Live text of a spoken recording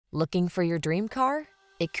Looking for your dream car?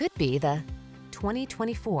 It could be the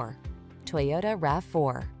 2024 Toyota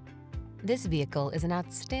RAV4. This vehicle is an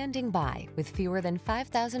outstanding buy with fewer than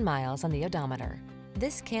 5,000 miles on the odometer.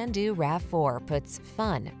 This can-do RAV4 puts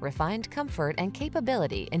fun, refined comfort, and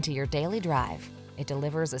capability into your daily drive. It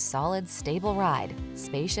delivers a solid, stable ride,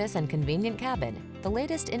 spacious and convenient cabin, the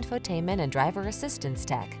latest infotainment and driver assistance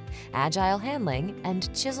tech, agile handling,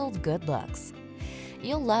 and chiseled good looks.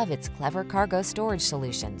 You'll love its clever cargo storage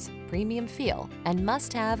solutions, premium feel, and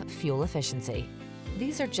must-have fuel efficiency.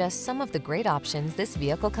 These are just some of the great options this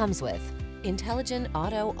vehicle comes with: intelligent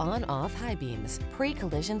auto on-off high beams,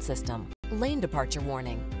 pre-collision system, lane departure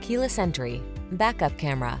warning, keyless entry, backup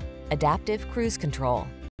camera, adaptive cruise control,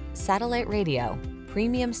 satellite radio,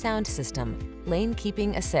 premium sound system, lane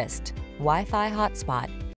keeping assist, Wi-Fi hotspot.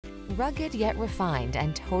 Rugged yet refined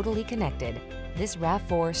and totally connected, this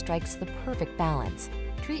RAV4 strikes the perfect balance.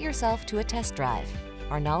 Treat yourself to a test drive.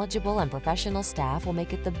 Our knowledgeable and professional staff will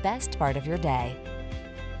make it the best part of your day.